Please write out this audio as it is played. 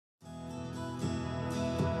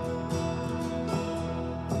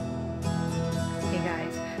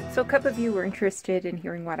So a couple of you were interested in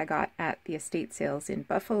hearing what I got at the estate sales in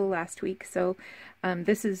Buffalo last week. So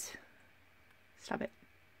this is, stop it.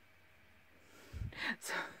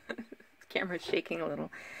 So the camera's shaking a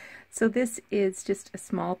little. So this is just a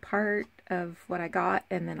small part of what I got,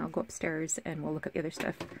 and then I'll go upstairs and we'll look at the other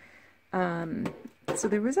stuff. So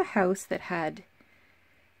there was a house that had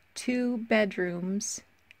 2 bedrooms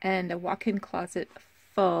and a walk-in closet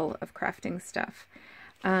full of crafting stuff.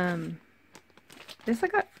 This I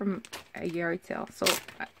got from a yard sale. So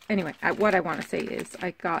anyway, what I want to say is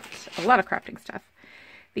I got a lot of crafting stuff.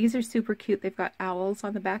 These are super cute. They've got owls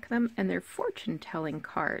on the back of them, and they're fortune-telling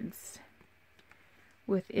cards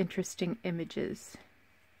with interesting images.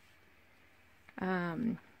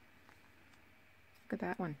 Look at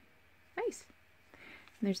that one. Nice.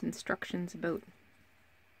 And there's instructions about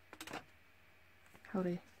how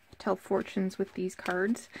to tell fortunes with these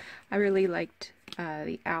cards. I really liked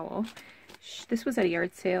the owl. This was at a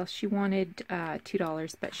yard sale. She wanted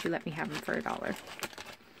 $2, but she let me have them for $1.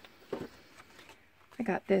 I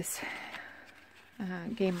got this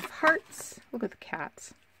Game of Hearts. Look at the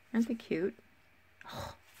cats. Aren't they cute?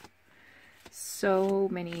 Oh, so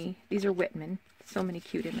many. These are Whitman. So many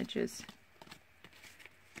cute images.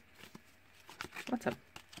 What's up?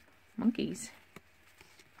 Monkeys.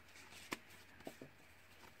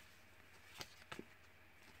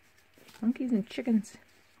 Monkeys and chickens.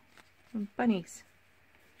 And bunnies.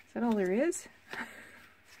 Is that all there is?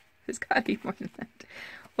 There's got to be more than that.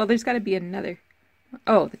 Well, there's got to be another.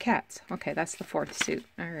 Oh, the cats. Okay, that's the 4th suit.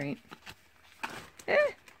 All right.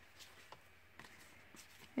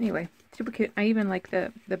 Anyway, super cute. I even like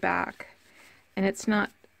the back. And it's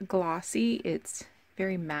not glossy. It's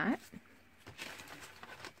very matte.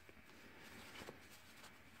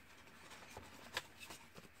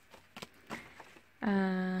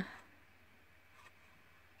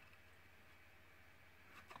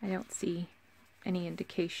 I don't see any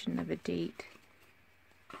indication of a date.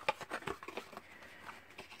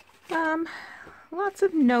 Lots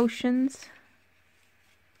of notions.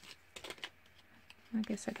 I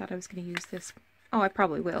guess I thought I was going to use this. Oh, I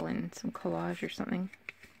probably will in some collage or something.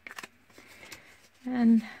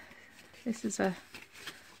 And this is a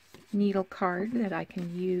needle card that I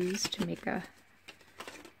can use to make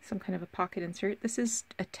some kind of a pocket insert. This is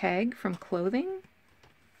a tag from clothing.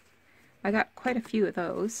 I got quite a few of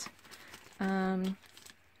those. There's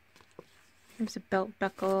a belt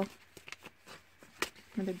buckle,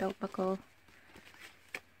 another belt buckle.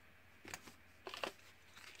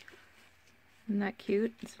 Isn't that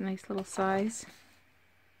cute? It's a nice little size.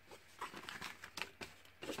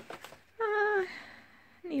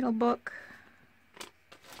 Needle book,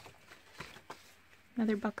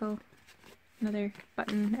 another buckle, another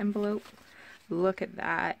button envelope. Look at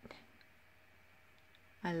that.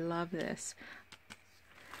 I love this.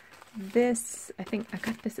 This, I think I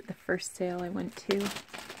got this at the first sale I went to.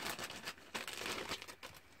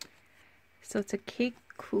 So it's a cake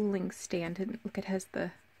cooling stand, and look, it has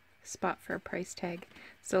the spot for a price tag.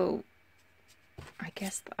 So I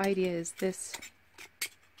guess the idea is this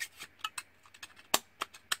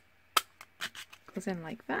goes in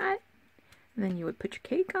like that, and then you would put your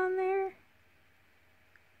cake on there.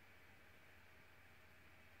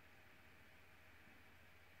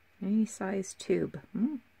 Any size tube.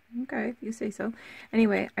 Okay, if you say so.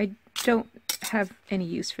 Anyway, I don't have any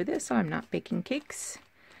use for this, so I'm not baking cakes.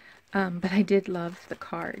 But I did love the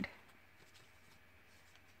card.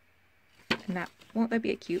 And that, won't that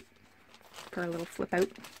be a cute for a little flip out?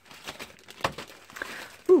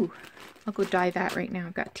 Ooh, I'll go dye that right now.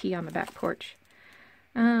 I've got tea on the back porch.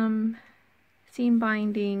 Seam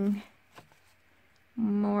binding.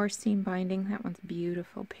 More seam binding. That one's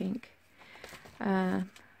beautiful pink.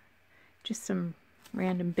 Just some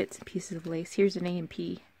random bits and pieces of lace. Here's an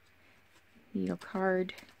A&P needle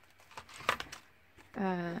card.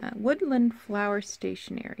 Woodland flower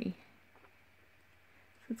stationery.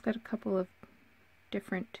 So it's got a couple of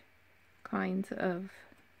different kinds of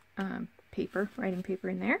paper, writing paper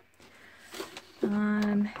in there.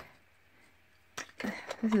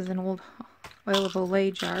 This is an old oil of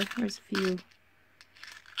Olay jar. There's a few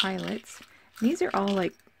eyelets. These are all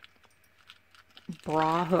like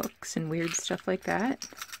bra hooks and weird stuff like that.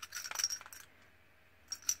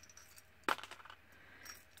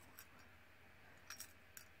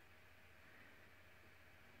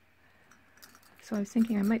 So I was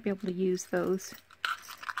thinking I might be able to use those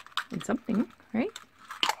in something, right?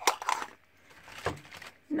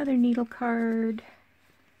 Another needle card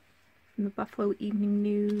from the Buffalo Evening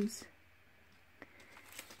News.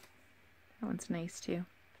 That one's nice too.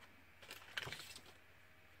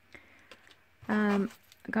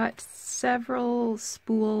 I got several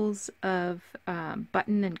spools of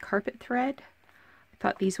button and carpet thread. I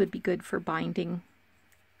thought these would be good for binding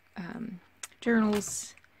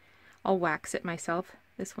journals. I'll wax it myself.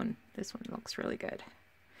 This one looks really good.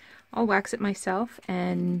 I'll wax it myself,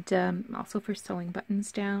 and also for sewing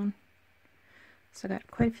buttons down. So I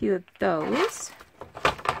got quite a few of those.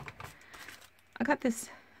 I got this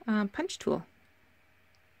punch tool.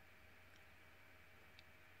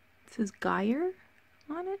 It says Geyer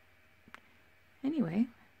on it. Anyway,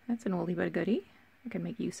 that's an oldie but a goodie. I can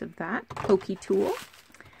make use of that. Pokey tool.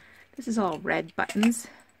 This is all red buttons.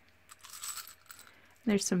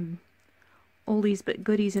 There's some oldies but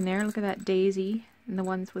goodies in there. Look at that daisy and the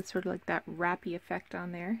ones with sort of like that wrappy effect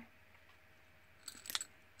on there.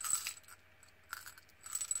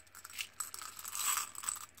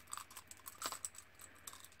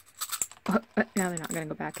 Oh, now they're not going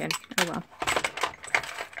to go back in. Oh well.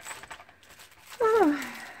 Oh,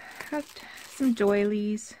 got some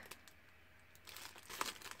doilies.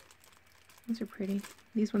 Those are pretty.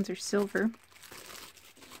 These ones are silver.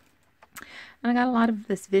 And I got a lot of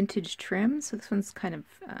this vintage trim. So this one's kind of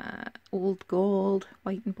old gold,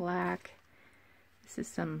 white and black. This is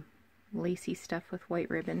some lacy stuff with white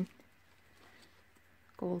ribbon.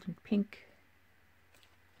 Gold and pink.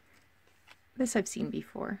 This I've seen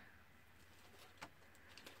before.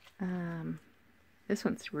 This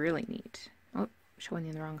one's really neat. Oh, showing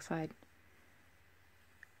you the wrong side.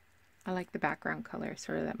 I like the background color,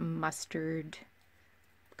 sort of that mustard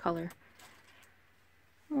color.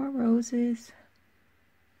 More roses.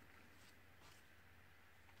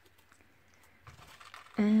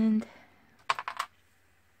 And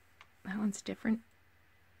that one's different.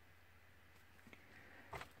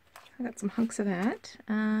 I got some hunks of that.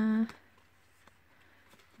 Another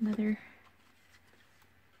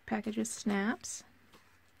package of snaps.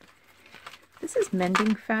 This is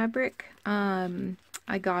mending fabric.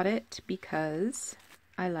 I got it because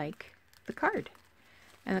I like the card.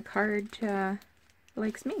 And the card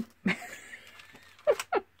likes me. Did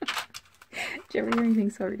you ever hear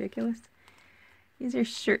anything so ridiculous? These are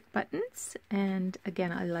shirt buttons, and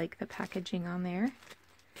again, I like the packaging on there.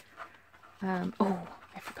 Oh,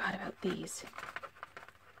 I forgot about these.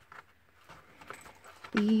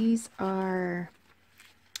 These are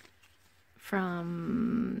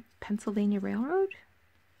from Pennsylvania Railroad,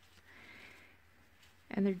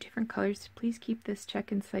 and they're different colors. Please keep this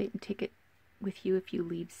check-in site and take it with you if you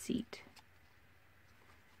leave seat.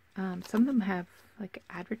 Some of them have like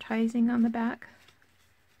advertising on the back.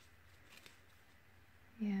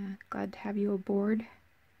 Yeah, glad to have you aboard,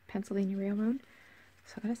 Pennsylvania Railroad.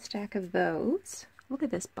 So I got a stack of those. Look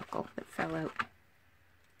at this buckle that fell out.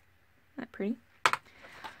 Isn't that pretty?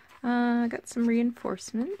 I got some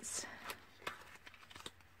reinforcements.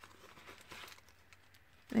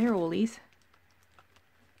 They're oldies.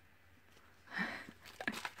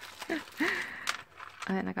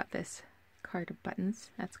 And I got this card of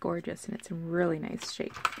buttons. That's gorgeous, and it's in really nice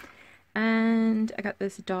shape. And I got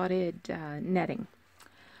this dotted netting.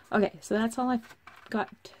 Okay, so that's all I've got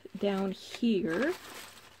down here.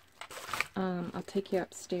 I'll take you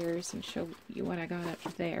upstairs and show you what I got up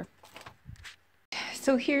there.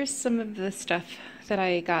 So here's some of the stuff that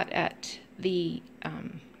I got at the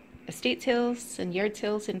estate sales and yard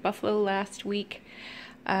sales in Buffalo last week.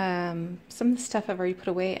 Some of the stuff I've already put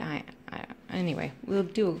away. Anyway, we'll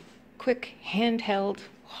do a quick handheld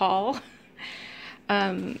haul.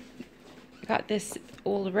 Got this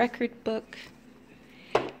old record book.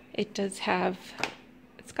 It's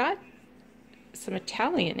got some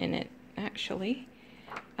Italian in it, actually,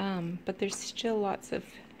 but there's still lots of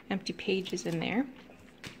empty pages in there.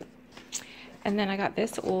 And then I got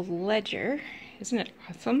this old ledger. Isn't it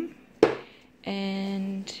awesome?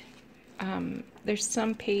 And there's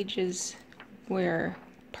some pages where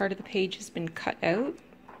part of the page has been cut out,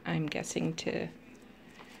 I'm guessing to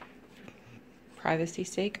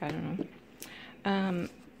privacy's sake, I don't know.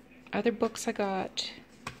 Other books I got,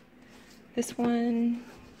 this one,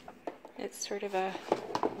 it's sort of a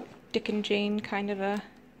Dick and Jane kind of a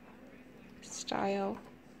style.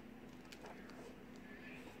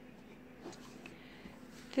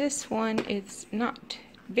 This one is not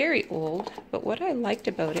very old, but what I liked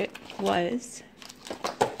about it was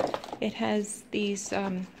it has these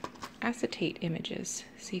acetate images,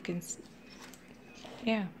 so you can,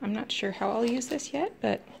 yeah, I'm not sure how I'll use this yet,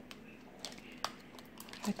 but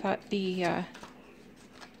I thought the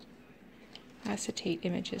acetate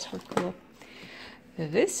images were cool.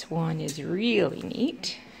 This one is really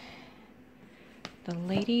neat. The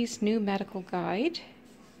Ladies' New Medical Guide.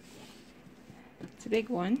 It's a big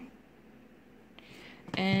one.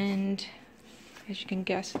 And As you can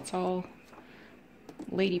guess, it's all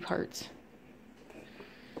lady parts.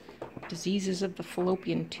 Diseases of the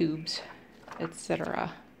fallopian tubes,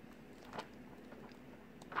 etc.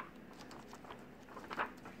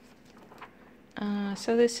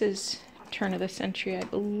 So this is turn of the century, I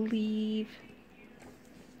believe.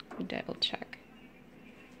 Let me double check.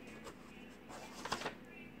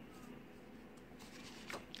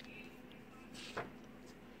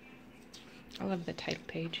 I love the title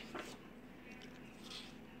page.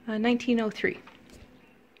 1903.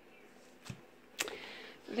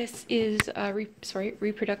 This is a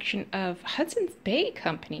reproduction of Hudson's Bay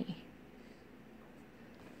Company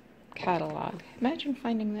catalog. Imagine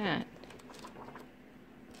finding that.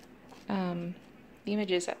 The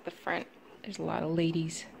images at the front, there's a lot of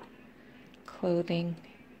ladies' clothing,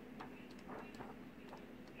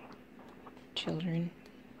 children.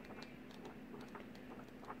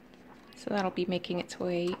 So that'll be making its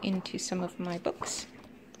way into some of my books.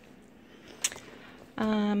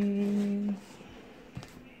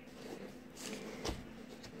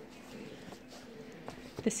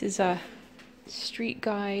 This is a street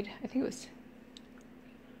guide. I think it was,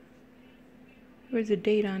 where's the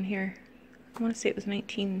date on here? I want to say it was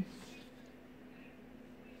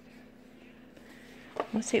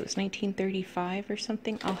 1935 or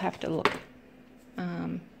something. I'll have to look.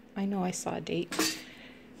 I know I saw a date.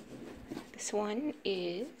 This one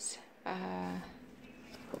is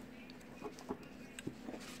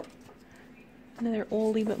another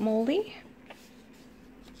oldie but moldy.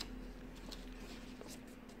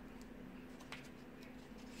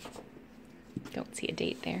 Don't see a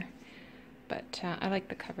date there, but I like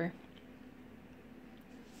the cover.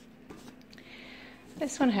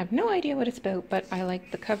 This one I have no idea what it's about, but I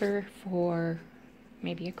like the cover for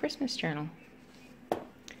maybe a Christmas journal.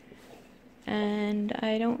 And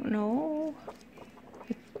I don't know,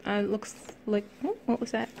 it looks like, oh, what was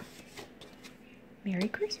that? Merry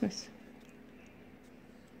Christmas.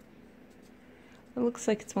 It looks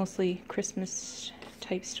like it's mostly Christmas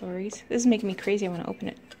type stories. This is making me crazy, I want to open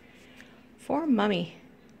it. For Mummy.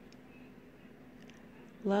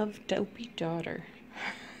 Love, Dopey Daughter.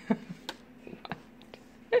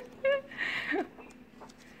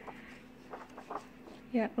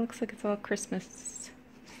 Yeah, it looks like it's all Christmas.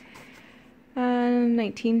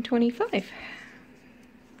 1925.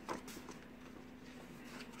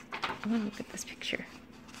 Oh, look at this picture.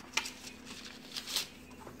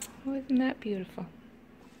 Oh, isn't that beautiful?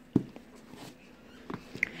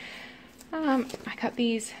 I got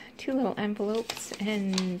these two little envelopes,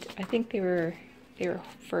 and I think they were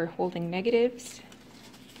for holding negatives,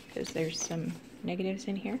 because there's some negatives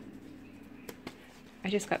in here. I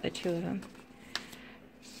just got the two of them.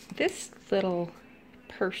 This little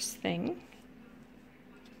purse thing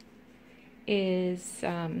is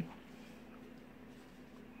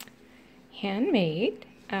handmade,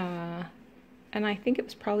 and I think it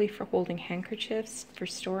was probably for holding handkerchiefs, for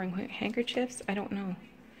storing handkerchiefs. I don't know.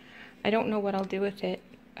 I don't know what I'll do with it,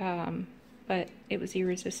 but it was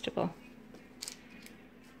irresistible.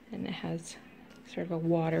 And it has sort of a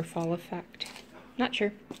waterfall effect. Not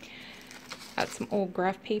sure. Got some old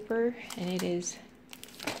graph paper, and it is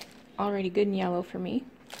already good and yellow for me.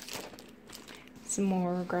 Some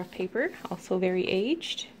more graph paper, also very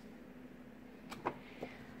aged.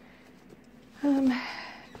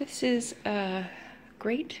 This is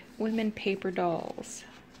Great Women Paper Dolls.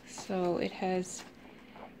 So it has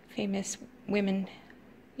famous women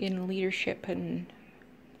in leadership and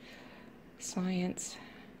science,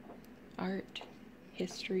 art,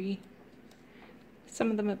 history. Some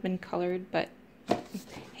of them have been colored, but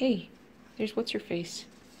hey, there's what's her face?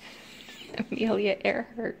 Amelia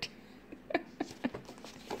Earhart.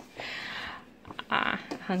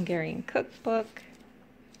 Hungarian cookbook.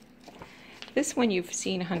 This one you've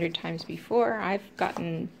seen 100 times before. I've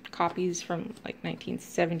gotten copies from like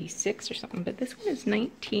 1976 or something, but this one is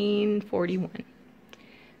 1941.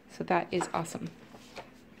 So that is awesome.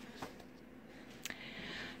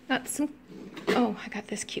 Got some, oh, I got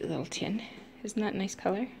this cute little tin. Isn't that a nice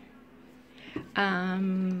color?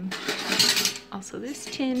 Also this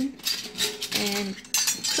tin and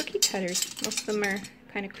cookie cutters. Most of them are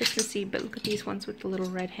kind of Christmassy, but look at these ones with the little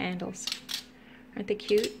red handles. Aren't they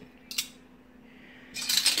cute?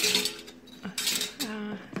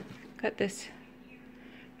 Got this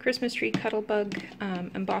Christmas tree Cuttlebug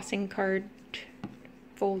embossing card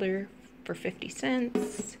folder for 50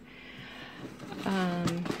 cents. I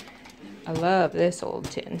love this old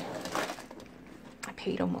tin. I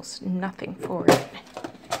paid almost nothing for it.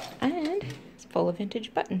 And it's full of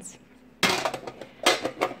vintage buttons.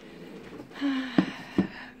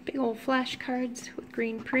 Big old flashcards with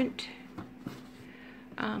green print.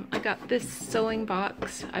 I got this sewing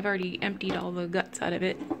box. I've already emptied all the guts out of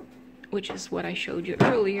it, which is what I showed you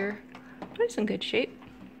earlier, but it's in good shape.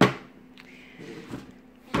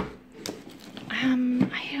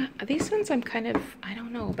 These ones I'm kind of, I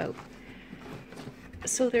don't know about.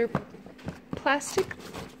 So they're plastic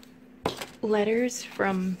letters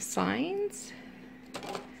from signs,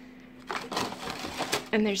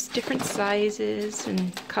 and there's different sizes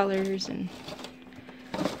and colors and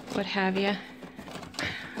what have you.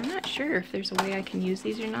 I'm not sure if there's a way I can use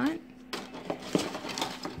these or not,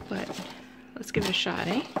 but let's give it a shot,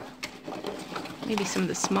 eh? Maybe some of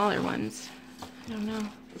the smaller ones. I don't know.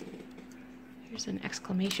 Here's an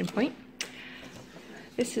exclamation point.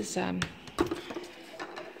 This is, it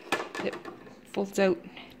folds out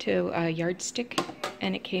to a yardstick,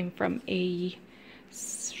 and it came from a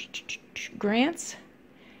Grants,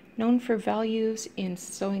 known for values in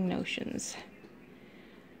sewing notions.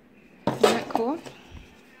 Isn't that cool?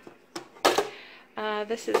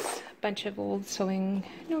 This is a bunch of old sewing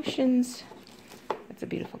notions. That's a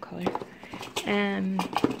beautiful color. And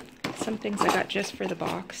some things I got just for the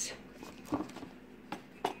box.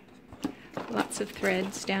 Lots of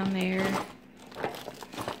threads down there.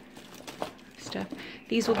 Stuff.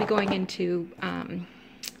 These will be going into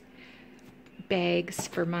bags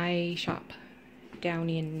for my shop down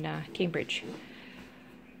in Cambridge.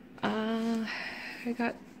 I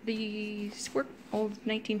got these old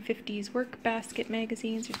 1950s work basket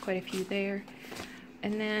magazines. There's quite a few there.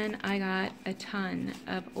 And then I got a ton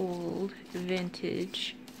of old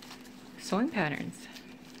vintage sewing patterns.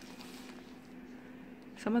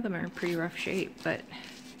 Some of them are in pretty rough shape, but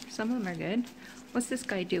some of them are good. What's this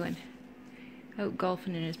guy doing? Out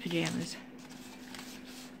golfing in his pajamas.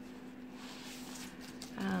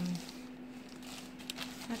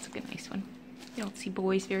 That's a good, nice one. You don't see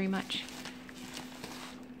boys very much.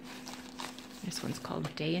 This one's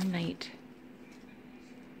called Day and Night.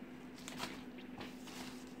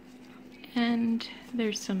 And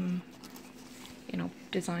there's some, you know,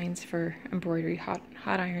 designs for embroidery, hot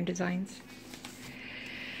iron designs.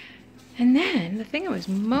 And then the thing I was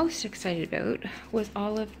most excited about was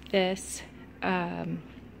all of this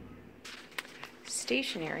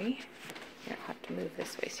stationery. Here, I'll have to move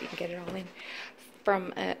this way so you can get it all in.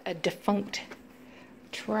 From a defunct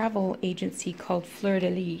travel agency called Fleur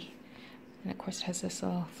de Lis. And of course it has this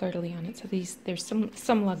little fleur de lis on it. So there's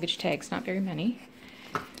some luggage tags, not very many.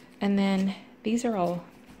 And then these are all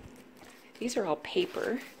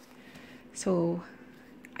paper. So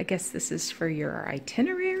I guess this is for your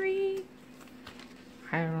itinerary.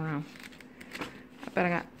 I don't know. But I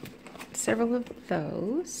got several of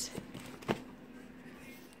those.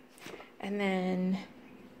 And then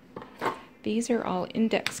these are all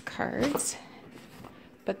index cards,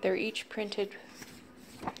 but they're each printed,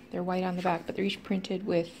 they're white on the back, but they're each printed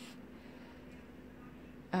with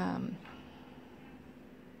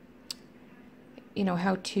you know,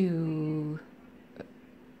 how to,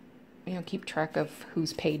 you know, keep track of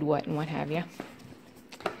who's paid what and what have you.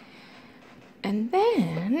 And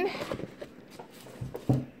then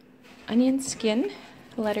onion skin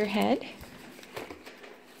letterhead.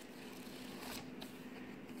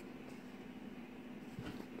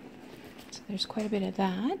 So there's quite a bit of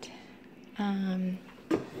that. And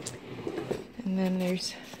then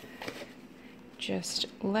there's just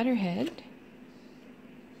letterhead.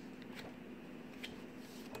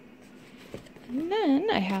 And then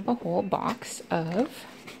I have a whole box of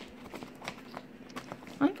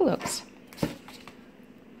envelopes.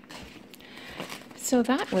 So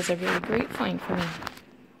that was a really great find for me.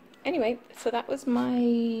 Anyway, so that was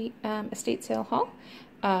my estate sale haul.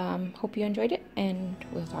 Hope you enjoyed it, and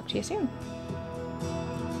we'll talk to you soon.